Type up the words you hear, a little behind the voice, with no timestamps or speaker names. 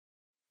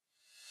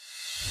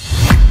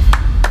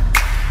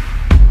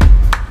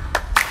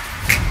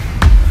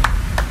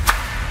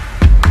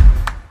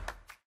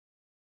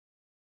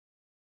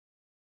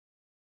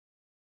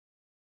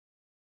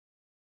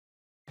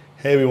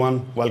Hey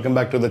everyone, welcome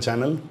back to the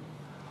channel.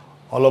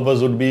 All of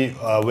us would be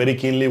very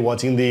keenly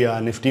watching the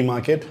Nifty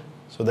market.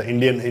 So the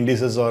Indian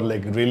indices are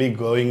like really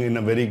going in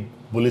a very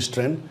bullish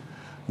trend.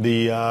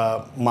 The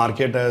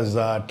market has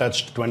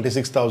touched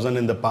 26,000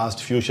 in the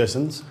past few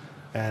sessions,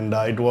 and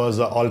it was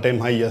all-time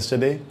high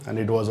yesterday, and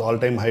it was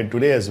all-time high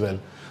today as well.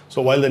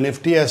 So while the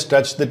Nifty has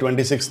touched the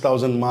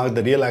 26,000 mark,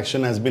 the real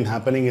action has been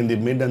happening in the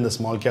mid and the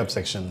small cap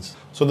sections.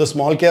 So the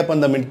small cap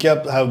and the mid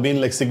cap have been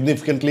like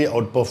significantly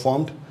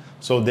outperformed.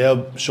 So they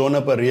have shown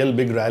up a real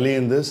big rally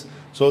in this.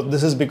 So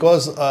this is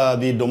because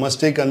the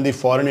domestic and the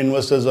foreign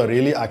investors are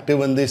really active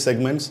in these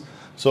segments.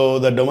 So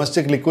the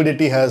domestic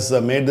liquidity has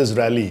made this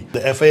rally. The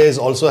FIIs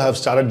also have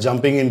started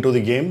jumping into the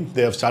game.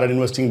 They have started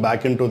investing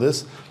back into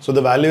this. So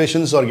the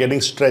valuations are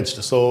getting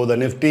stretched. So the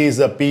Nifty's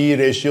PE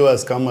ratio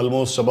has come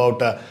almost about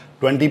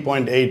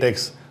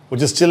 20.8x,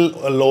 which is still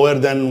lower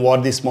than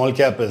what the small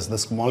cap is. The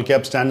small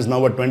cap stands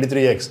now at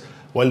 23x,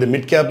 while the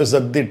mid cap is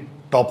at the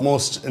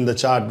topmost in the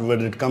chart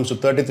when it comes to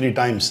 33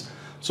 times.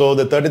 So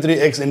the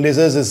 33x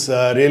indices is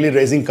really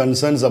raising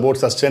concerns about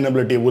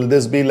sustainability. Will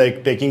this be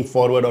like taking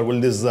forward, or will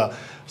this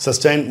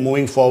sustain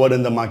moving forward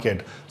in the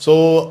market?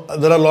 So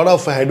there are a lot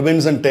of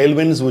headwinds and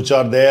tailwinds which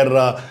are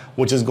there,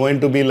 which is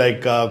going to be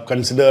like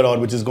considered, or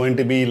which is going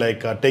to be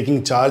like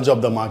taking charge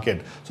of the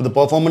market. So the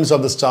performance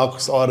of the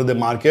stocks or the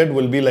market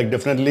will be like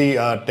definitely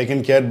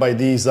taken care by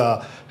these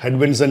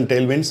headwinds and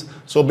tailwinds.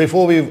 So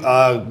before we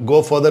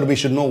go further, we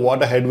should know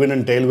what a headwind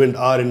and tailwind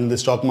are in the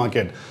stock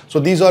market.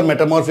 So these are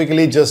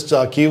metamorphically just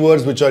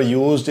keywords which are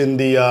used in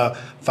the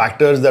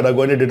factors that are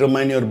going to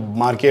determine your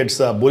market's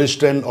bullish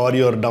trend or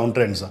your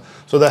downtrends.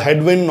 So the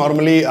headwind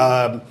normally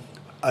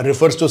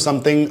refers to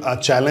something, a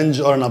challenge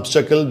or an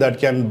obstacle that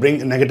can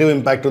bring a negative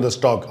impact to the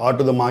stock or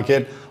to the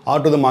market or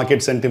to the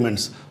market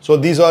sentiments. So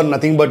these are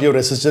nothing but your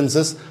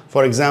resistances.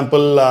 For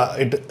example,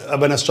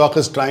 when a stock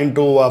is trying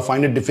to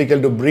find it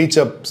difficult to breach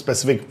a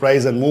specific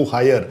price and move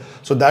higher,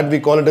 so that we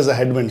call it as a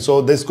headwind.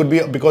 So this could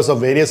be because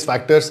of various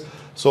factors.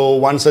 So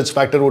one such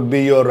factor would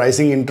be your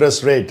rising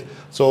interest rate.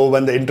 So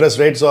when the interest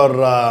rates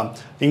are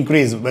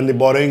increased, when the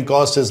borrowing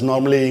cost is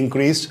normally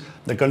increased,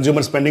 the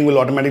consumer spending will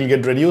automatically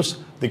get reduced.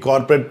 The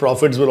corporate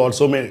profits will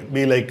also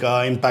be like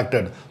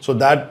impacted. So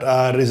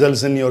that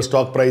results in your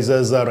stock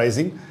prices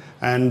rising.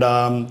 And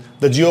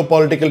the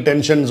geopolitical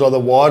tensions or the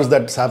wars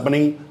that's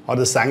happening, or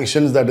the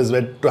sanctions that is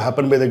to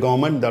happen by the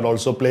government, that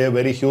also play a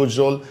very huge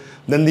role.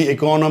 Then the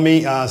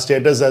economy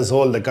status as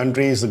whole, the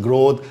country's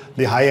growth,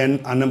 the high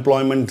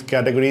unemployment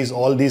categories,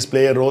 all these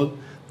play a role.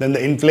 Then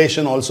the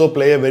inflation also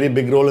play a very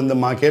big role in the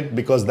market,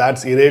 because that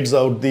erodes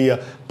out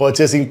the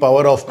purchasing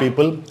power of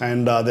people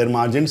and their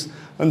margins.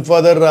 And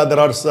further, there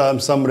are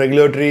some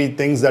regulatory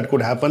things that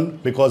could happen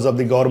because of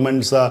the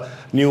government's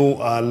new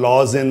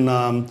laws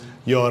in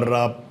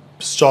your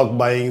stock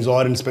buyings,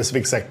 or in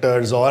specific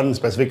sectors, or in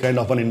specific kind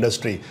of an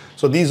industry.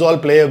 So these all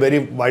play a very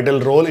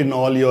vital role in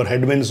all your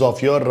headwinds of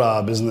your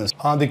business.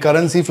 The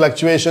currency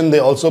fluctuation, they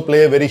also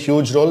play a very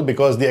huge role,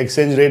 because the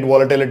exchange rate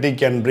volatility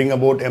can bring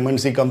about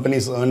MNC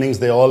companies' earnings.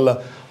 They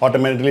all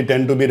automatically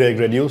tend to be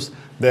reduced.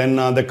 Then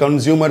the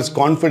consumer's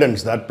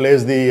confidence, that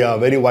plays the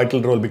very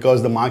vital role,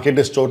 because the market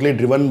is totally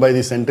driven by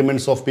the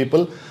sentiments of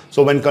people.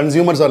 So when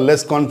consumers are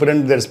less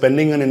confident, their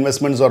spending and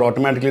investments are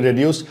automatically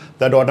reduced.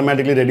 That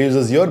automatically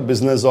reduces your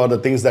business or the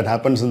things that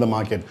happens in the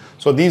market.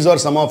 So these are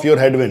some of your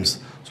headwinds.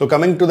 So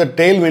coming to the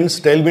tailwinds,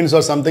 tailwinds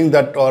are something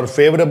that are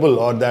favorable,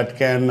 or that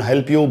can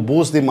help you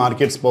boost the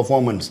market's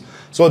performance.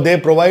 So they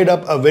provide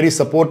up a very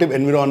supportive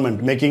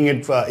environment, making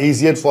it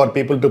easier for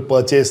people to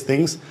purchase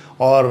things,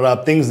 or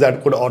things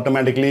that could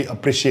automatically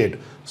appreciate.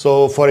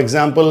 So for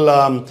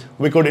example,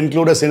 we could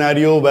include a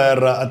scenario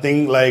where a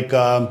thing like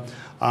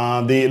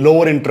the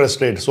lower interest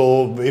rate.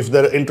 So if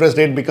the interest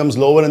rate becomes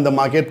lower in the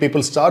market,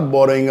 people start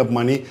borrowing up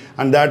money,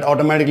 and that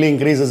automatically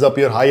increases up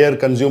your higher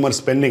consumer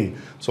spending.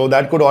 So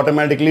that could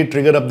automatically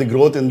trigger up the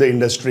growth in the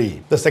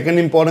industry. The second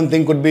important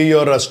thing could be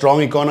your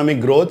strong economic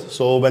growth.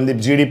 So when the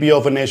GDP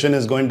of a nation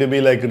is going to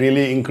be like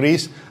really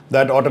increased,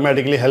 that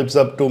automatically helps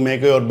up to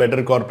make your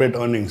better corporate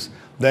earnings.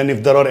 Then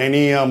if there are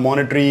any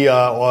monetary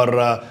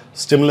or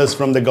stimulus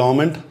from the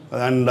government,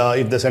 and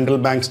if the central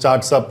bank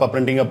starts up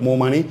printing up more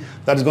money,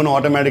 that's going to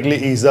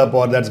automatically ease up,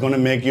 or that's going to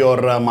make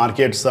your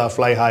markets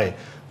fly high.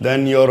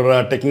 Then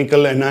your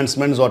technical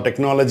enhancements or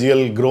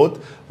technological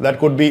growth, that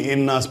could be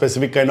in a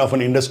specific kind of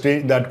an industry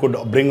that could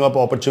bring up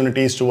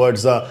opportunities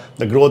towards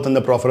the growth and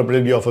the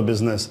profitability of a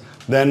business.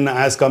 Then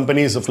as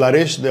companies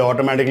flourish, they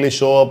automatically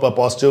show up a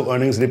positive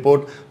earnings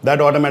report.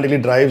 That automatically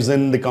drives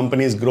in the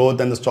company's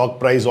growth, and the stock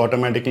price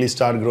automatically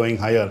start growing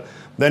higher.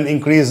 Then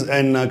increase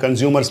in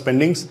consumer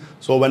spendings.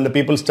 So when the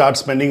people start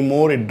spending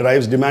more, it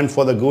drives demand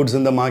for the goods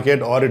in the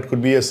market, or it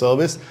could be a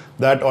service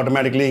that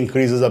automatically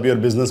increases up your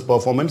business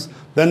performance.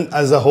 Then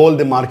as a whole,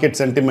 the market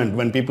sentiment,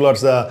 when people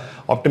are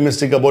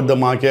optimistic about the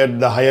market,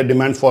 the higher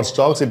demand for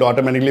stocks, it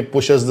automatically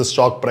pushes the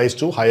stock price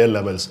to higher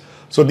levels.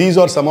 So these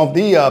are some of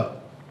the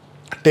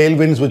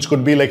tailwinds which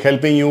could be like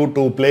helping you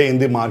to play in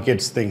the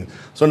markets thing.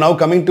 So now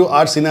coming to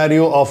our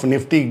scenario of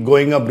Nifty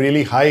going up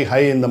really high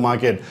in the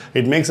market,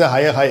 it makes a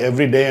higher high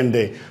every day and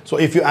day. So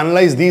if you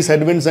analyze these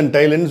headwinds and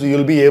tailwinds,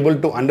 you'll be able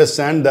to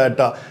understand that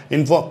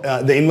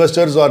the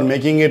investors are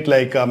making it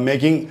like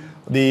making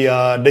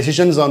the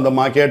decisions on the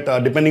market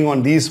depending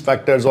on these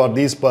factors or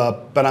these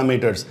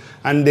parameters,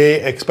 and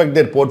they expect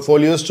their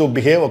portfolios to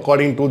behave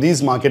according to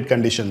these market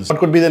conditions. What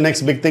could be the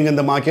next big thing in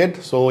the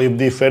market? So if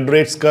the Fed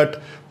rates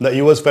cut, the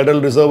US Federal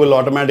Reserve will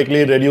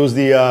automatically reduce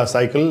the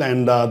cycle,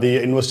 and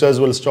the investors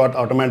will start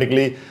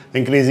automatically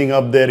increasing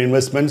up their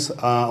investments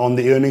on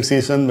the earnings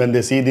season when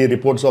they see the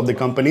reports of the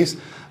companies.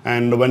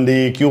 And when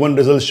the Q1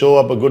 results show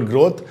up a good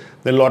growth,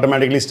 they'll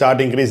automatically start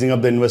increasing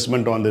up the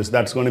investment on this.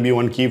 That's going to be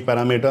one key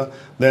parameter.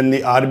 Then the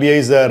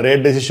RBI's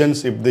rate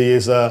decisions, if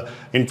these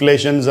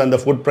inflations and the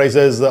food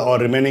prices are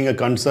remaining a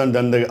concern,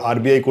 then the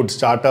RBI could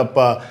start up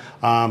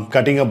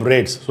cutting up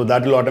rates. So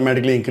that will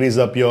automatically increase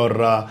up your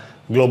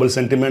global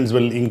sentiments,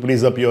 will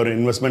increase up your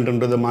investment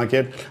into the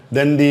market.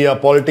 Then the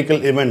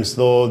political events,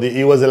 so the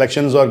US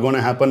elections are going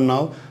to happen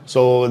now.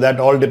 So that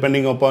all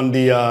depending upon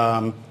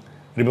the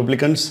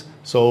Republicans.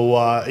 So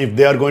if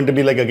they are going to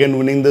be like again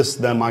winning this,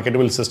 the market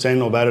will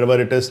sustain or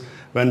wherever it is.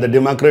 When the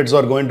Democrats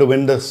are going to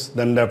win this,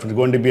 then there's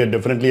going to be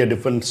definitely a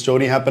different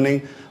story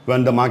happening,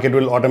 when the market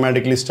will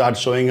automatically start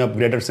showing up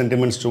greater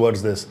sentiments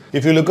towards this.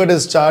 If you look at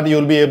this chart,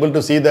 you'll be able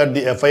to see that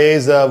the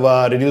FIAs have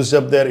reduced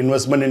up their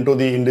investment into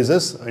the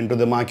indices, into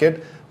the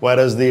market,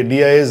 whereas the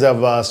DIAs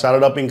have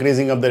started up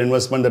increasing up their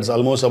investment. That's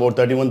almost about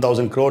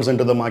 31,000 crores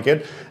into the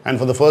market. And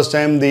for the first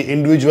time, the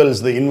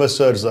individuals, the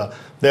investors,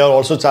 they are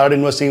also started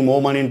investing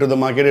more money into the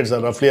market. It's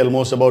roughly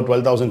almost about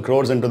 12,000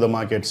 crores into the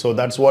market. So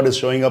that's what is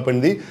showing up in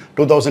the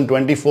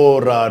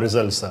 2024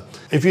 results.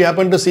 If you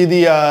happen to see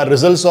the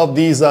results of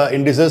these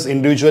indices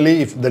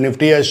individually, if the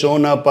Nifty has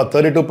shown up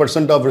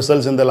 32% of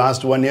results in the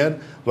last 1 year,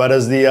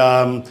 whereas the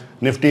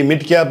Nifty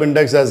mid-cap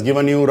index has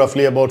given you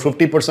roughly about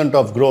 50%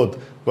 of growth,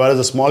 whereas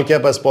the small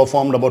cap has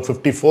performed about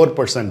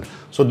 54%.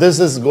 So this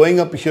is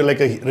going up here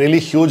like a really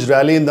huge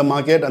rally in the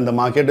market, and the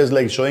market is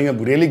like showing up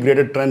really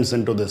greater trends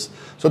into this.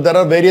 So there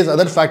are various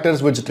other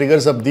factors which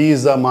triggers up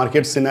these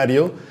market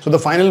scenario. So the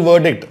final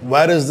verdict,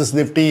 where is this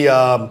Nifty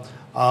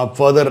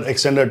further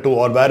extended to,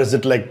 or where is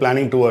it like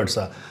planning towards?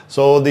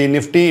 So the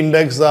Nifty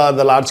index,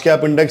 the large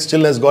cap index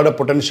still has got a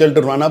potential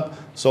to run up.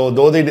 So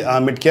though the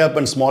mid cap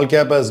and small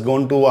cap has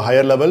gone to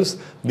higher levels,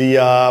 the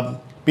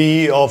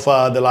PE of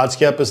the large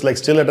cap is like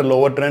still at a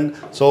lower trend.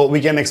 So we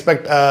can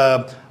expect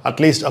at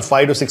least a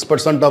 5 to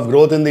 6% of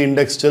growth in the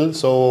index still.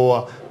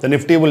 So the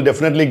Nifty will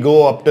definitely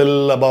go up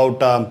till about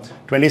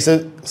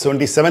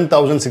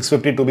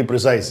 27,650 to be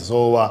precise.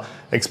 So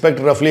expect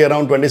roughly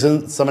around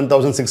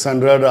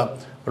 27,600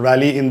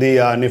 rally in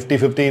the Nifty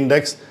 50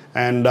 index.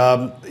 And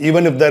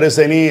even if there is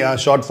any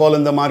shortfall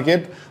in the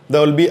market,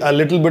 there will be a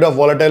little bit of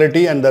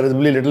volatility and there will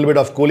be a little bit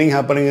of cooling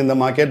happening in the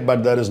market,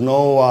 but there is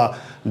no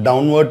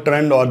downward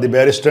trend or the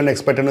bearish trend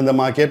expected in the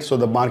market. So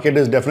the market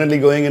is definitely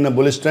going in a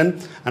bullish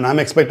trend, and I'm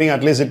expecting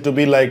at least it to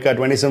be like a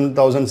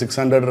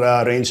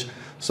 27,600 range.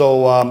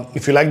 So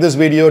if you like this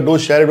video, do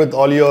share it with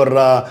all your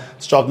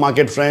stock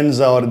market friends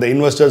or the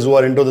investors who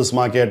are into this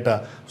market.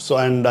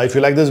 And if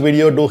you like this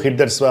video, do hit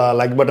that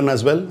like button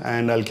as well,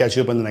 and I'll catch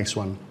you up in the next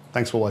one.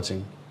 Thanks for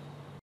watching.